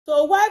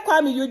So why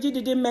Kuami Eugene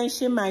didn't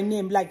mention my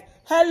name? Like,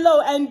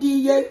 hello,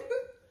 NDA.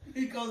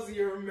 Because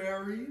you're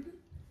married.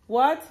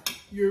 What?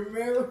 You're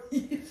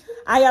married.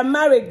 I am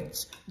married.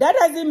 That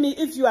doesn't mean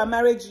if you are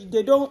married,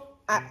 they don't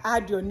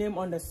add your name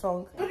on the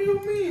song. What do you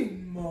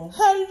mean, Mom?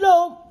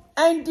 Hello,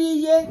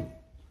 NDA.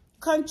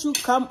 Can't you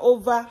come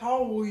over?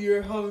 How will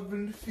your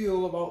husband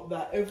feel about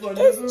that? If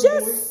another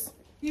voice,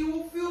 he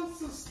will feel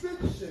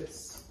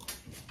suspicious.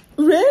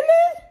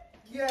 Really?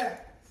 Yes.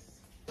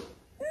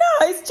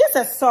 No, it's just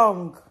a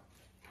song.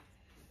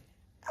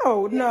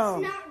 Oh, no.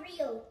 It's not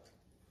real.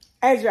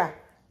 Ezra,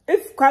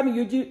 if Kuami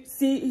Eugene,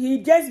 see, he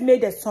just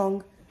made a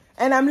song,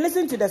 and I'm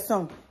listening to the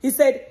song. He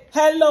said,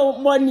 hello,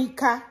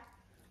 Monica.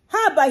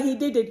 How about he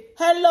did it?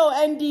 Hello,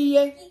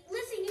 NDA.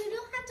 Listen, you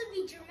don't have to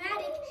be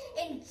dramatic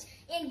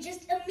and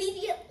just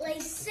immediately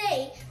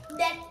say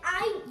that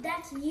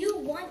you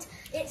want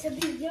it to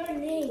be your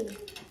name.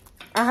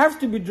 I have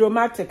to be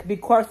dramatic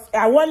because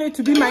I want it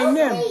to be my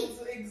name.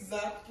 It's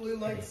exactly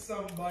like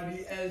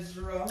somebody,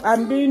 Ezra.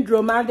 I'm being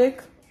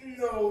dramatic.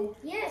 No.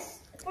 Yes.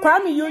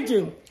 Kuami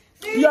Eugene,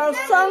 your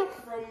song.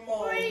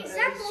 For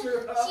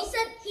example,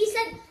 he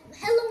said,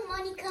 hello,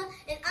 Monica,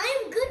 and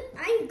I'm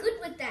good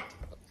with that.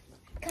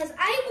 Because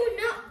I will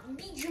not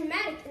be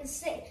dramatic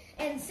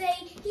and say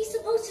he's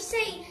supposed to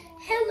say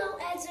hello,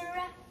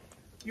 Ezra.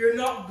 You're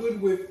not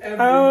good with everything.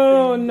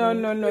 Oh, no.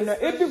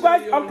 It's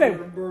because,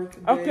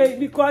 okay,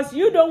 because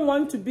you don't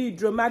want to be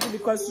dramatic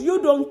because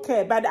you don't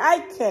care, but I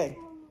care.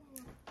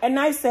 And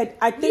I said,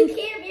 I think... You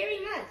care very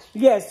much.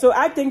 Yes, so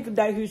I think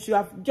that you should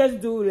have just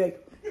do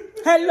like,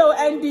 hello,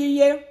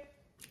 NDA,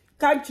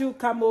 can't you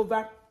come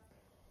over?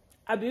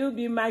 I will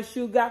be my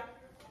sugar.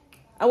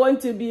 I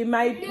want to be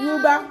my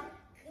Uber.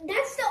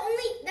 That's the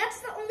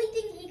only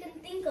thing he can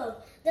think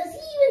of. Does he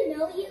even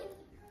know you?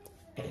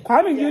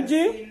 Kuami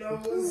Eugene?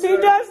 He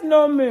does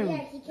know me.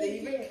 Yeah, They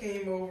even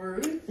came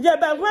over. Yeah,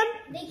 but when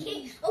they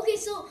came, okay,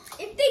 so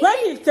if they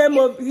he came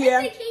over here,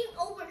 if they came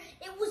over,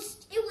 it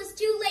was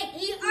too late.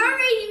 He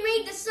already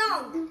made the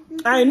song.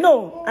 I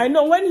know.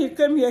 When he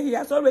came here, he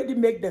has already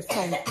made the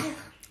song.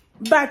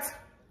 But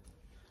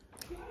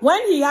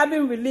when he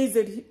haven't released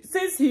it,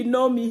 since he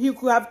know me, he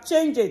could have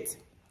changed it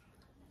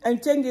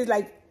and change it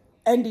like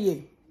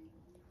NDA.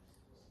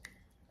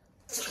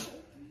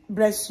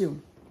 Bless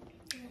you.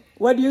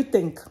 What do you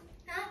think?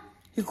 Huh?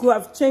 He could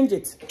have changed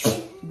it.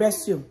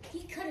 Bless you.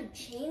 He could have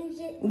changed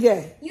it.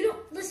 Yeah. You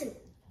don't listen.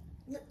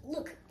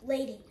 Look,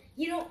 lady.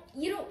 You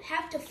don't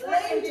have to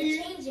force him to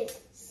change it.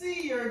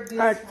 See your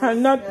I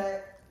cannot.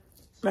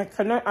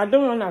 I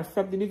don't want to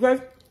accept it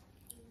because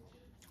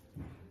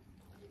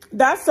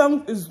that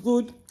song is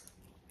good,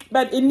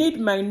 but it needs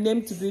my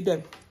name to be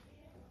there.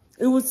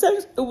 It would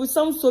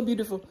sound so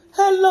beautiful.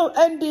 Hello,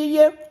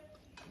 NDA.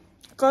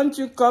 Can't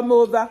you come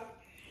over?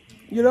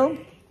 You know?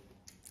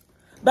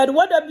 But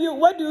what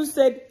do you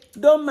said?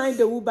 Don't mind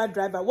the Uber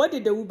driver. What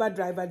did the Uber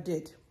driver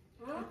did?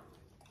 Huh?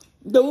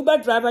 The Uber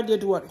driver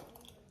did what?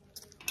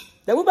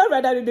 The Uber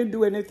driver didn't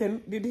do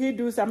anything. Did he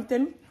do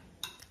something?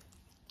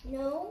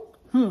 No.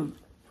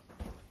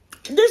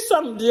 This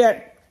song,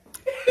 dear.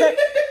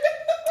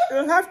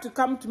 You have to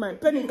come to my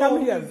Penny.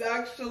 Come here. He's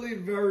actually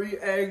very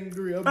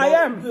angry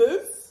about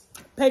this.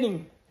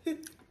 Penny.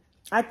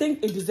 I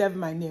think it deserves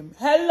my name.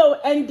 Hello,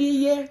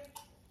 NDA.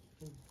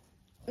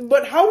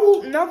 But how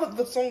will, now that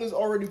the song is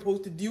already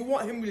posted, do you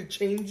want him to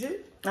change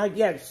it?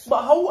 Yes.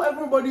 But how will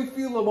everybody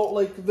feel about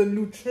like the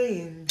new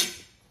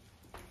change?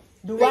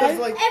 Do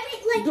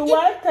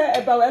I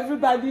care about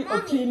everybody's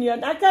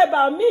opinion? I care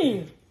about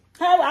me.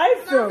 How I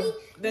feel. Mommy,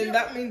 then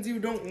that means you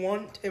don't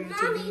want him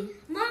to be.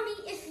 Mommy,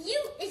 if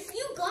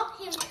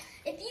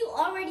you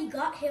already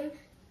got him,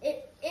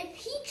 if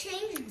he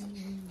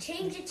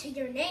changed it to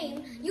your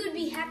name, you would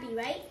be happy,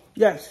 right?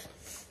 Yes.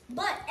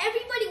 But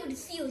everybody would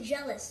feel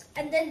jealous,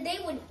 and then they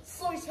would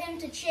force him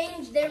to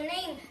change their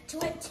name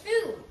to it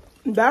too.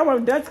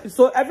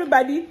 So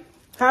everybody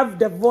have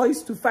the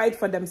voice to fight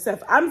for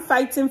themselves. I'm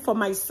fighting for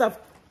myself.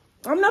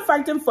 I'm not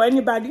fighting for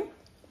anybody.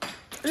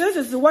 This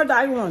is what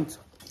I want.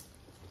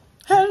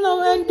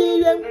 Hello,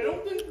 NDA. I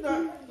don't think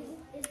that.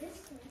 Is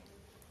this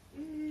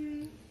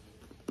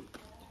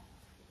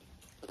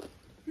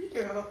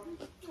Yeah.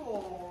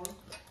 Aww.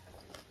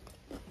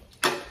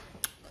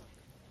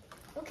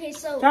 okay,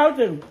 so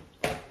Charlton,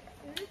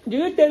 do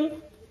you think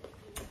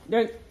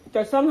that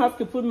the song have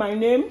to put my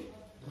name?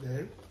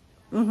 Yeah.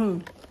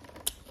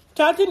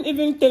 Charlton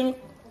even think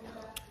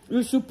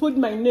you should put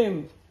my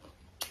name.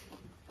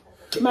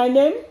 My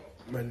name?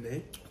 My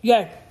name?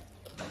 Yes.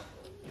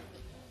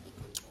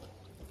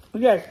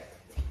 Yes.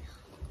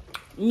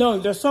 No,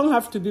 the song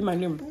have to be my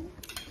name.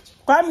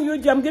 Kuami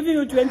Eugene, I'm giving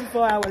you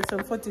 24 hours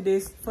and 48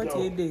 days.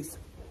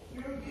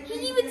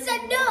 he even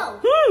said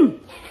no.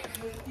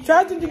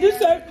 Charlton, did you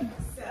say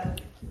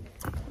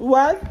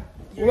what?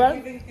 You're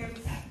giving him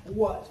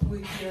what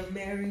with your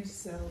married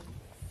self?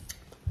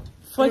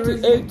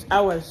 48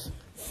 hours.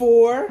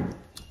 For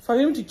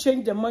him to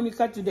change the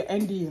Monica to the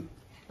NDA.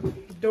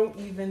 Don't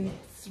even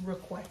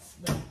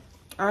request that.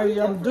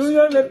 I'm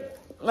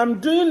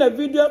doing a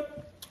video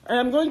and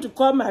I'm going to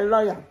call my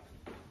lawyer.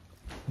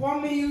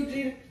 Kuami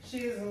Eugene, she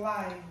is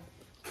alive.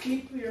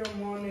 Keep your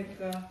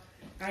Monica.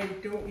 I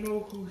don't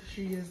know who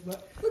she is,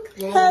 but...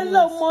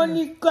 Hello,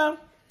 Monica.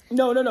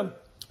 No.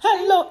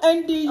 Hello,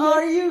 NDA.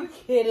 Are you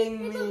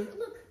kidding me?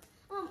 Look.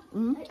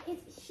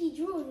 She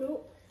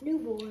drew a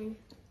newborn.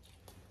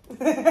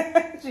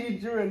 She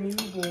drew a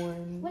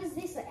newborn. What is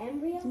this, an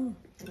embryo?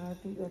 I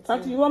think that's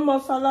Tati, you want more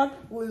salad?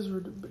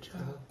 Wizard of the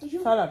child.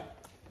 Salad.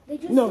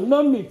 No,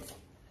 no meat.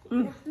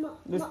 No,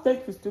 The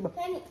steak is too bad.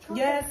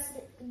 Yes.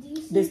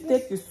 The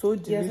steak is so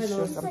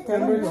delicious. I'm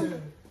telling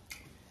you.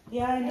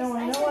 Yeah, I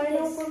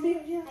know from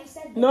here. Yeah. I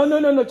said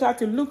No,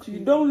 Tati, look. You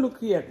don't look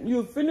here.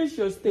 You finish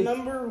your steak.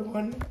 Number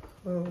 1.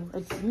 Oh.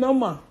 It's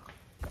normal.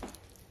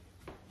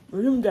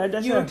 You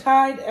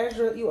untied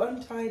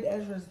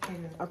Ezra's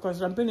hair.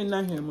 Because I'm putting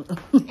in him.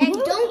 And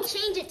don't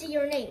change it to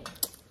your name.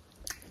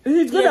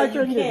 He's good at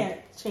you changing.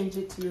 can't change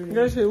it to your name.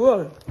 Yes, he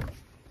will.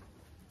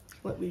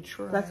 Let me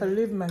try. Like I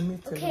leave my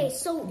meat. Okay,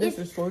 so this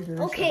is so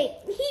delicious. okay,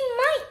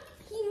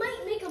 he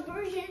might make a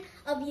version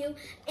of you,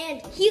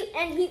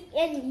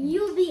 and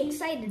you'll be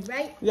excited,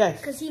 right? Yes.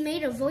 Because he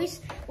made a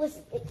voice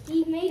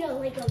he made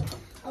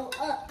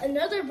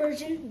another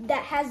version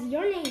that has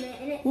your name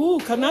in it. Ooh,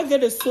 can I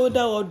get a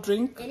soda or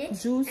drink?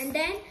 Juice? And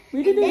then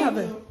We didn't have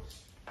it.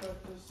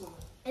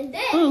 And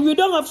then We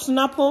don't have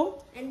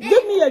Snapple. And then-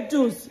 Give me a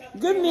juice.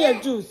 Give me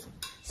a juice.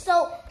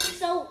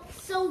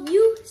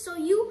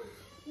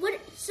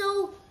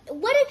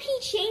 What if he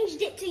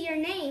changed it to your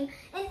name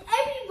and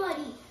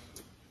everybody,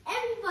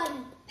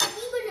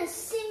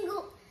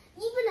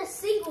 even a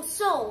single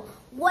soul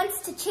wants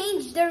to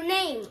change their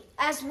name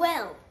as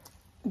well.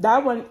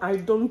 That one I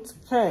don't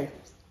care.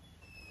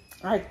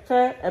 I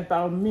care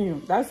about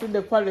me. That's what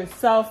they call it,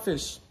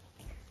 selfish.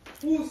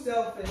 Who's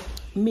selfish?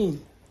 Me.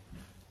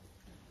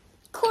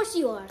 Of course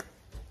you are.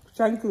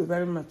 Thank you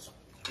very much.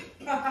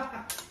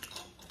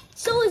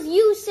 So is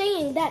you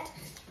saying that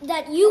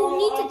you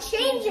need to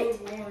change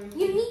it.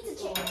 You need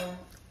to change it.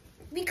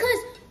 Because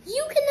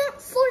you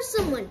cannot force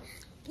someone.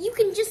 You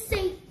could just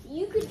say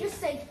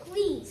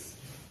please.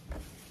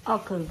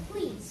 Okay.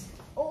 Please.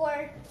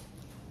 Or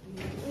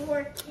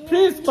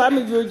Please,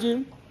 Kuami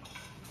Eugene,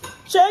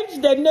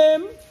 change the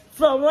name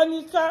from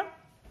Monica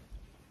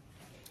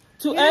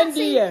to You're not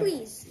saying NDA.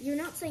 please. You're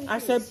not saying please. I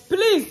said,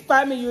 please,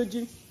 Kuami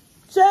Eugene,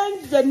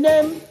 change the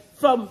name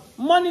from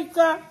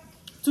Monica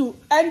to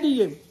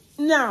NDA.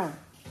 Now.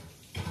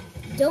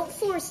 Don't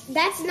force.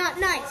 That's not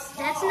nice.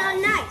 That's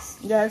not nice.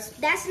 Yes.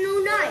 That's no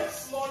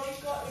nice.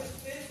 Monica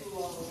is his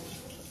love.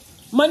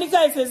 Monica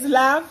is his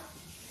love.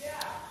 Yeah.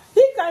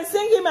 He can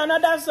sing him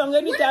another song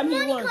anytime he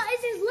Monica wants.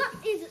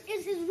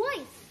 is his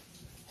wife.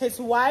 His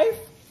wife?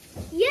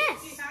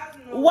 Yes. He has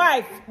no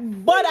Wife,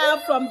 but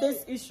out from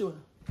this issue.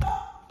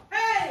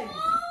 Hey!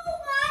 Oh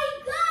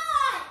my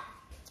God!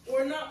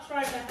 We're not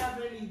trying to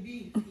have any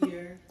beef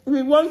here.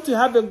 We want to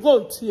have a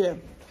goat here.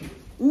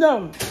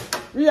 No,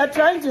 we are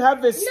trying to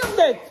have a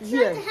steak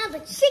here. Trying to have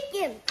a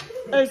chicken.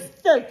 A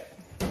steak.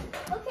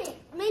 Okay,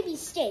 maybe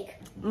steak.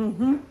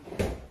 Mm-hmm.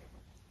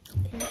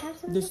 Can I have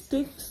some? The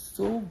steak is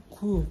so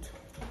good.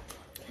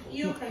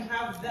 You can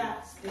have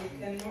that steak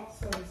and not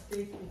some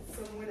steak with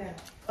someone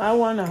else. I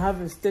want to have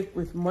a steak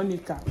with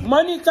Monica.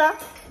 Monica,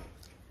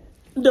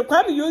 the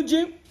Kuami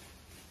Eugene,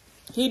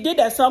 he did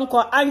a song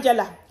called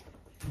Angela.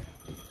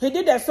 He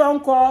did a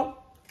song called,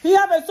 he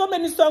have so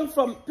many songs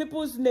from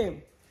people's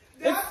name.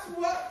 That's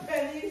what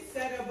Penny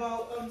said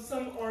about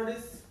some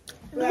artists.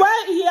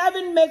 Why he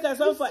haven't made a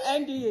song for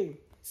NDA?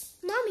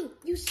 Mommy,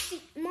 you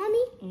see,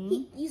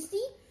 you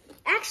see?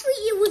 Actually,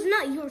 it was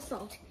not your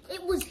fault.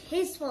 It was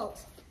his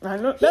fault. I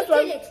know. He That's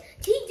why.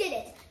 He did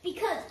it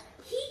because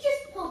he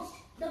just posted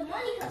the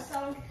Monica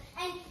song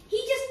and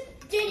he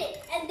just did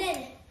it and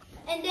then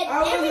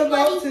I was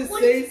about to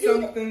say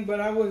something, but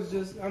I'm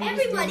just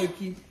going to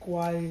keep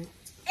quiet.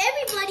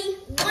 Everybody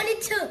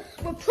wanted to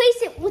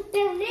replace it with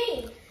their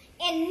name,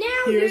 and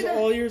now Here's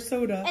all your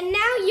soda. And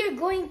now you're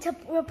going to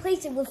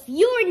replace it with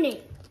your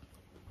name.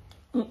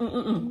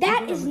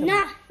 That is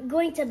not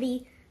going to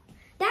be.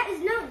 That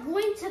is not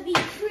going to be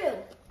true.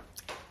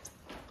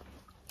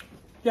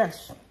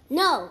 Yes.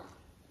 No.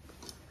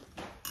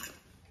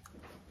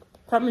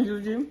 Kuami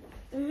Eugene,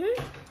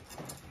 Mm-hmm.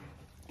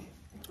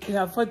 you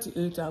have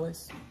 48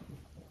 hours.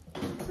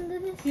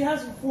 He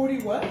has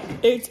 40 what?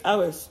 8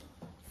 hours.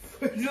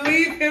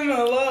 Leave him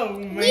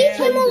alone, man. Leave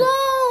him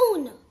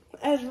alone.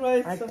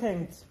 Ezra, I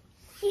can't.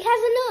 He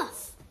has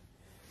enough.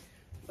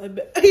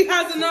 He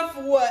has enough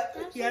for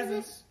what? He has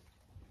enough.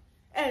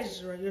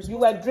 Ezra, You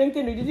were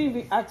drinking, you didn't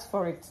even ask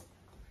for it.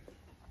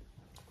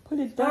 Put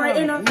it down. All right,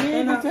 enough, Leave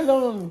enough. it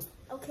alone.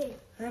 Okay.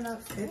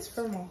 Enough. It's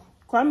from all.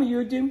 Kuami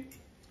Eugene,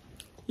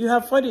 you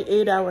have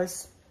 48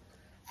 hours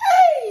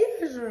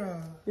Hey,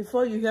 Ezra.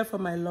 before you hear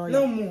from my lawyer.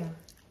 No more.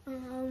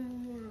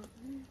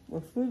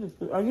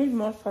 I need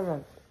more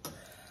salad.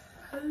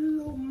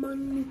 Hello,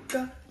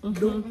 Monica.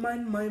 Don't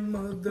mind my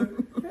mother.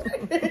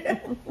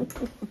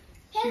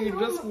 She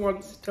just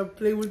wants to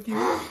play with you.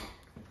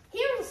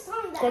 Here's a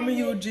song that Kuami I made.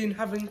 Eugene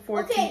having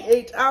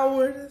 48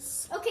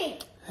 hours. Okay.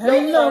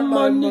 Hello,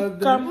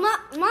 Monica.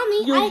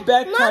 Mommy, You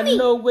better Mommy,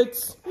 know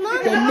it.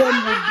 Mommy, The name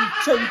will be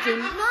changing.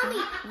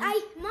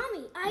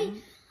 Mommy,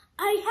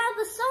 I have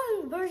a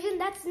song version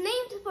that's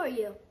named for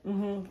you.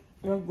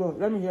 Let's go.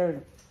 Let me hear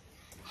it.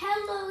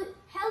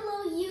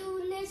 Hello,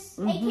 Eunice,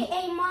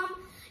 aka Mom.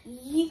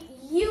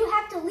 You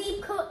have to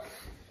leave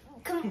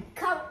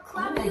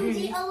Kuami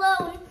Eugene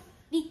alone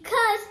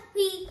because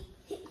he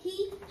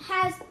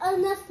has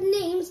enough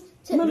names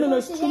to No, know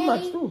it's today. too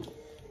much too.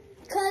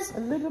 Because A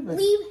little bit.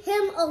 leave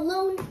him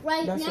alone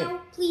right That's now,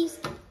 it. please.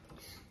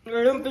 I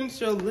don't think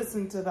she'll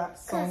listen to that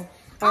song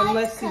Because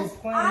unless he's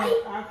playing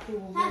I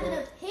actual have an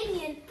lyrics.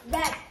 opinion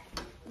that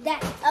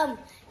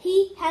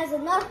he has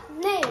enough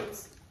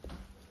names.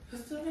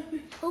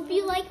 Hope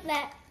you like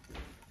that.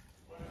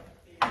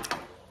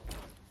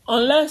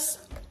 Unless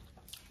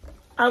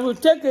I will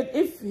take it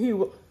if he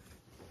will.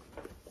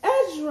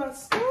 Ezra,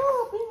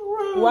 stop being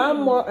rude.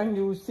 One more and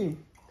you will see.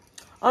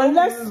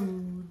 Unless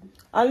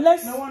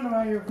No wonder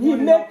why you're he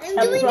pointing makes I'm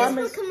a doing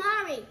promise. this for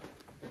Kamari.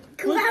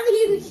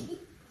 Kuami Eugene.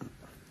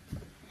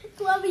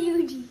 Kuami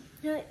Eugene.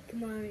 Not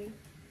Kamari.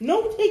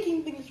 No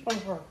taking things from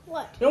her.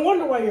 What? No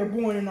wonder why you're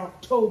born in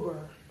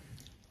October.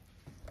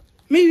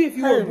 Maybe if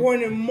you were Hey.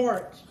 born in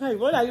March, Hey,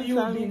 what are you you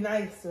would be trying?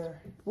 nicer.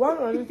 What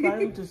are you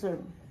trying to say?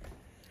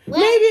 Well,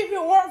 Maybe if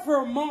it weren't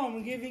for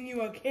mom giving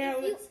you a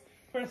careless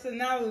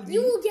personality,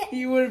 you will get-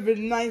 you would have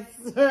been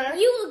nicer.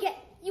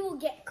 you will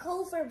get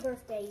coal for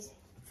birthdays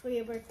for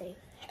your birthday.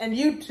 And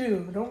you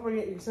too. Don't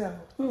forget yourself.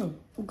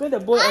 Get a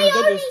boy and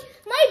get this.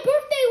 My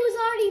birthday was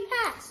already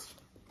passed.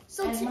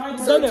 So And my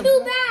so birthday-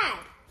 too bad.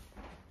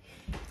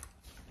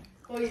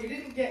 Well, you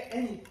didn't get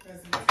any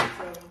presents,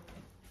 so.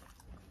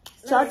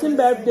 Starting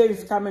birthday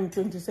is coming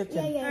 22nd.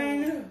 I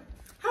know.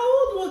 How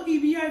old will he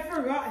be? I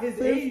forgot his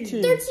age.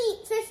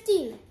 15.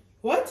 15.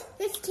 What?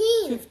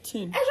 15.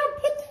 15. Ezra,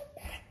 put that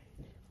back.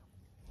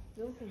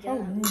 Don't forget. How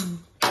rude.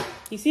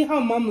 You see how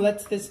mom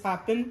lets this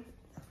happen?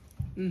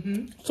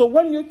 So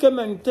when you came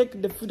and take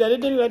the food, I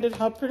didn't let it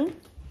happen.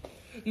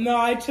 No,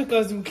 I took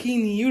a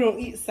zucchini. You don't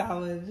eat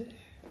salad.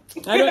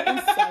 I don't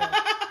eat salad.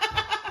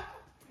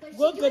 But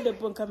Go she get the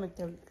bone, come and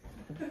tell me.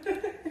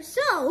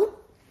 So,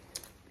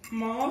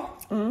 Mom,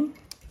 Hmm?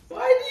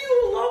 why do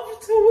you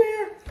love to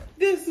wear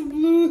this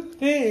blue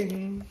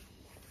thing?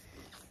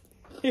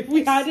 If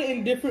we had it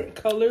in different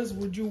colors,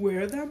 would you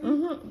wear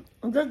them?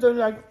 Just don't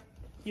like.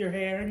 Your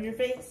hair and your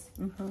face?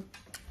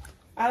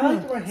 I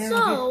like to wear hair and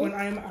So- face when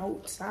I'm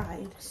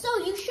outside. so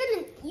you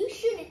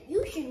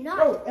should not.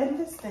 Oh, and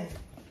this thing.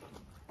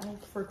 I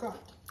forgot.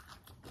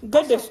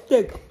 Get the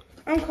steak.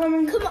 I'm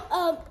coming. Come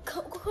on,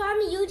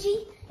 Kuami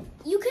Eugene,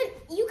 you can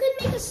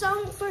make a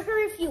song for her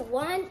if you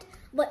want,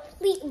 but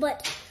make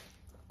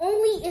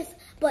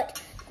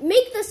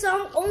the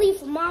song only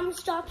if Mom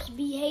stops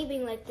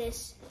behaving like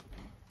this.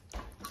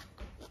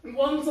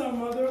 Once our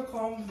mother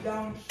calms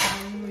down,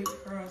 she'll make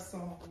her a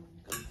song.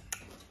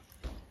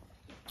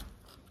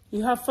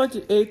 You have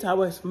 48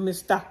 hours,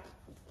 Mr.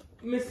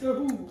 Mr.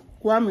 Who?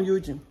 Kuami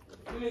Eugene.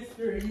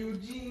 Mr.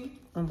 Eugene.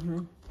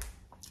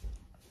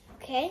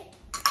 Okay,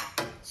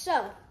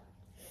 so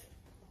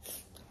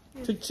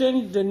To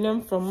change the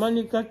name from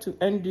Monica to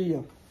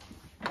NDA.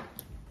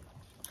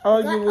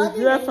 Or Got you will other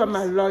hear names. from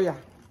my lawyer.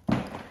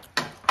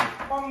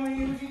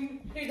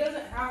 Eugene, he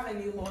doesn't have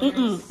any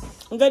lawyers.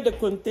 Get the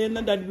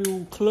container that we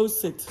will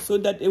close it so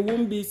that it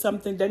won't be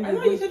something then I you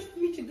thought you go. said for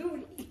me to go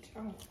and eat.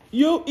 Oh.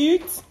 You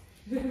eat,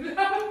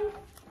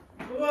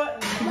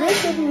 What?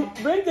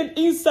 bring it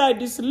inside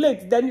this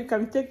lake, then you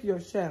can take your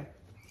share.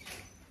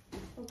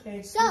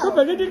 Okay. No,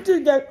 but didn't you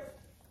get,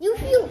 you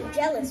feel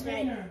jealous,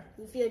 right?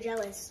 You feel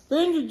jealous.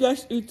 then you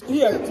just eat.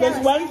 Here,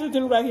 there's one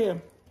sitting right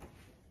here.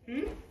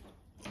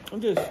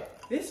 This.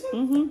 This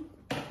one?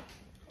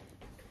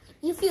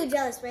 You feel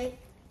jealous, right?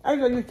 I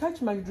know you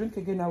touch my drink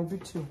again, I'll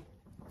beat you.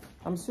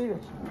 I'm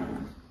serious.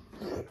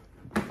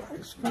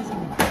 Excuse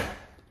me.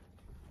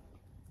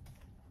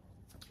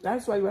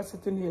 That's why you are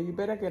sitting here. You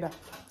better get up.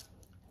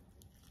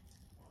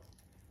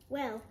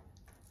 Well,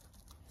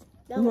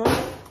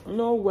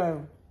 No,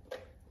 well.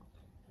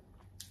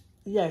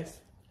 Yes.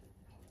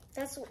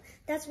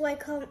 that's why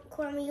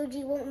Kuami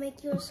Eugene won't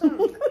make you a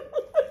song.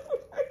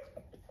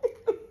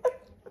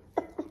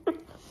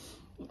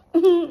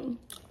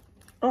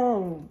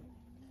 Oh.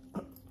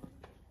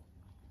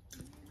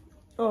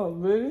 Oh,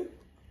 really?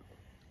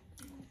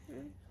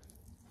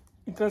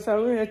 Because I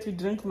don't let you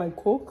drink my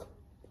Coke.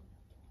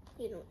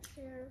 You don't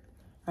share.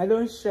 I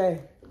don't share.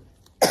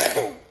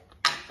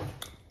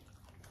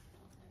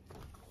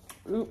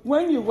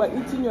 When you were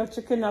eating your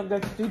chicken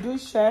nuggets, did you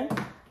share?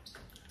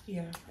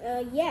 Yeah.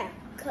 Yeah.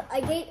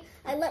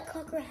 I let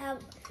Cocker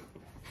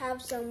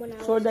have some when I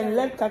was So then done.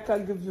 let Kaka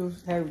give you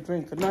her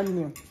drink, not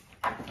me.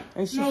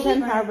 And she No, can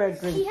she- have her She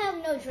drink.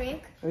 have no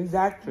drink.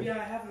 Exactly. Yeah,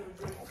 I have no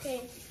drink.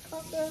 Okay,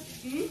 Cocker,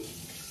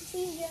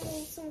 please get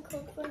me some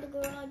Coke from the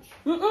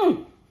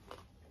garage.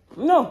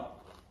 No.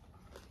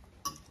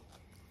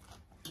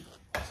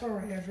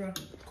 Sorry, Ezra.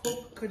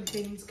 Coke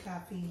contains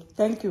caffeine.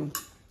 Thank you.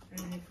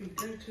 And if we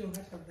drink too much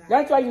of that.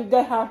 That's why you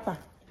get half.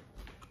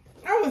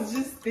 I was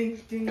just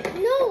thinking.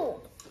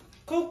 No,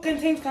 Coke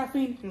contains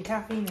caffeine, and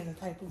caffeine is a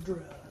type of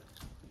drug.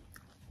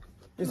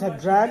 It's a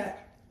drug?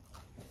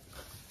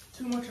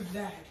 Too much of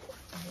that.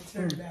 It's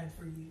very bad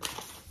for you.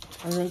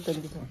 I don't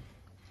think so.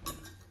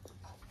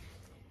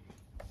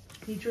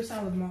 Eat your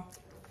salad, Ma.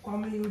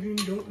 Kuami Eugene,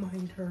 don't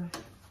mind her.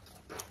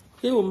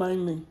 He will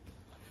mind me.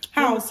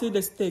 How? Let me see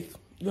the steak.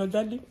 Your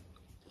daddy?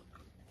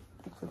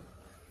 Okay.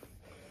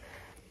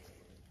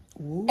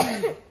 Ooh.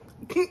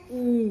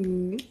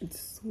 Ooh.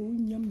 It's so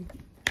yummy.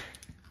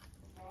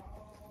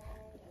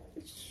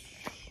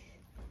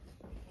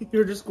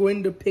 You're just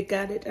going to pick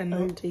at it and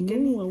not take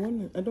any?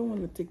 No, I don't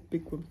want to take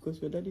big one because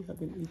your daddy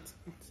haven't eaten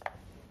it.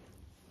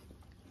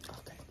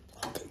 Okay.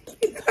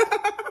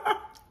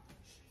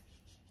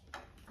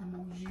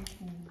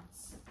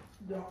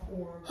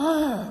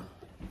 Emojifoods.org.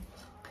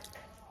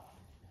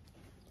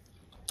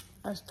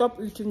 I stopped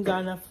eating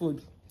Ghana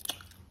food.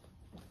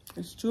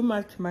 It's too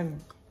much money.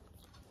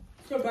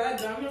 So bad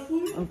Ghana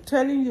food? I'm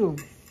telling you.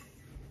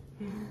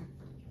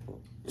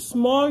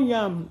 Small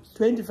yam,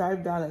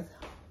 $25.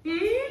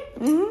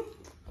 Mm-hmm.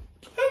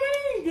 How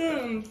many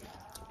yams?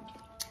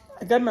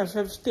 I got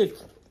myself steak,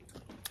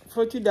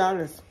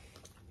 $40.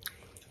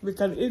 We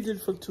can eat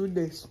it for 2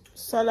 days.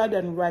 Salad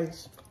and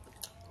rice.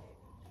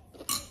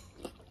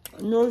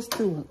 No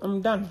stew.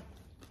 I'm done.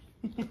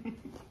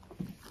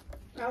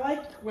 I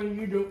like when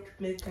you don't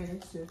make any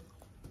stew.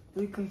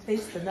 We can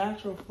taste the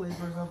natural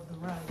flavors of the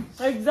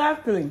rice.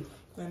 Exactly.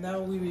 And that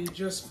will be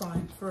just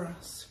fine for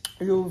us.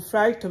 You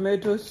fry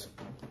tomatoes.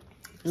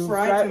 You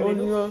Fried fry tomatoes?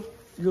 onion.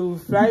 You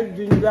fry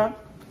ginger.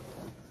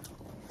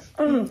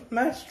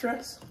 My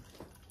stress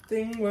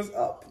thing was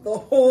up the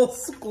whole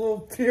school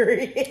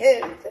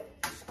period.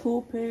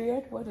 School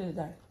period? What is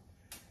that?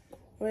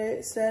 Where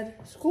it said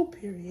school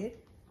period.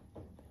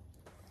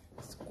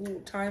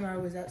 School time I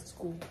was at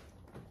school.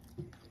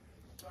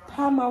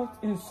 Time out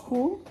in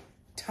school?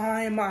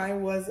 Time I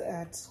was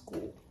at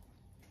school.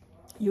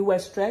 You were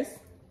stressed?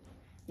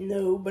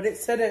 No, but it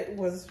said it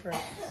was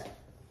stress.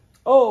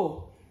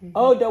 Oh.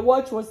 Oh, the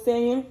watch was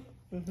saying?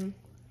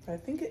 I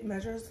think it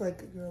measures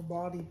like your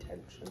body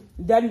tension.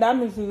 Then that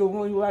means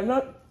you are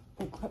not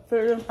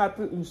feeling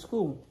happy in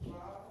school.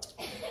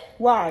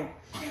 Why?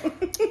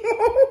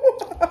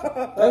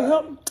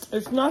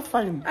 It's not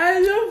funny. I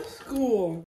love school.